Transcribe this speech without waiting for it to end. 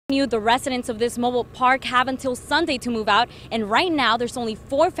The residents of this mobile park have until Sunday to move out, and right now there's only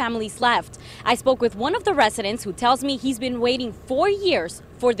 4 families left. I spoke with one of the residents who tells me he's been waiting 4 years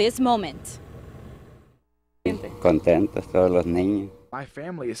for this moment. Contentos todos los niños. My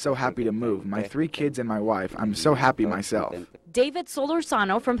family is so happy to move. My 3 kids and my wife. I'm so happy myself. David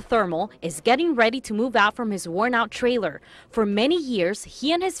Solorzano from Thermal is getting ready to move out from his worn-out trailer. For many years,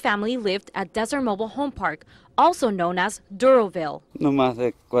 he and his family lived at Desert Mobile Home Park, also known as Duroville.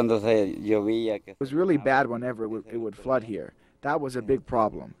 It was really bad whenever it would flood here. That was a big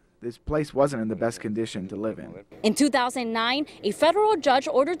problem. This place wasn't in the best condition to live in. In 2009, a federal judge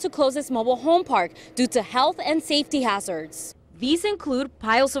ordered to close this mobile home park due to health and safety hazards. These include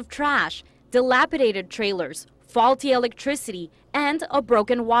piles of trash, dilapidated trailers, faulty electricity, and a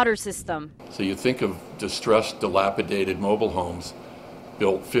broken water system. So you think of distressed, dilapidated mobile homes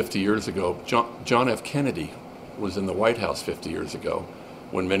built 50 years ago. John F. Kennedy was in the White House 50 years ago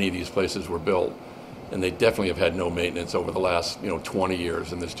when many of these places were built. And they definitely have had no maintenance over the last 20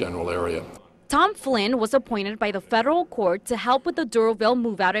 years in this general area. Tom Flynn was appointed by the federal court to help with the Duroville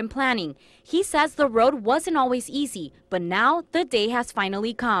move-out and planning. He says the road wasn't always easy, but now the day has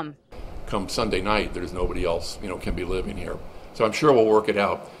finally come. Come Sunday night, there's nobody else can be living here. So I'm sure we'll work it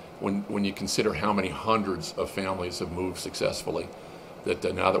out when you consider how many hundreds of families have moved successfully. That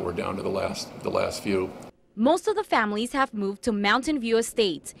now that we're down to the last few. Most of the families have moved to Mountain View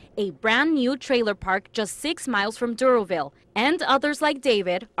Estates, a brand new trailer park just 6 miles from Duroville, and others like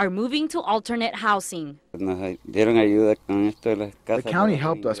David are moving to alternate housing. The county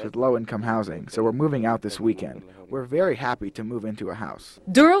helped us with low-income housing, so we're moving out this weekend. We're very happy to move into a house.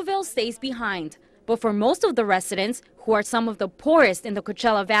 Duroville stays behind, but for most of the residents, who are some of the poorest in the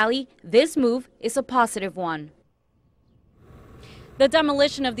Coachella Valley, this move is a positive one. The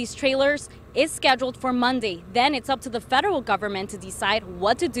demolition of these trailers is scheduled for Monday. Then it's up to the federal government to decide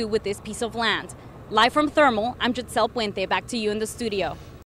what to do with this piece of land. Live from Thermal, I'm Giselle Puente. Back to you in the studio.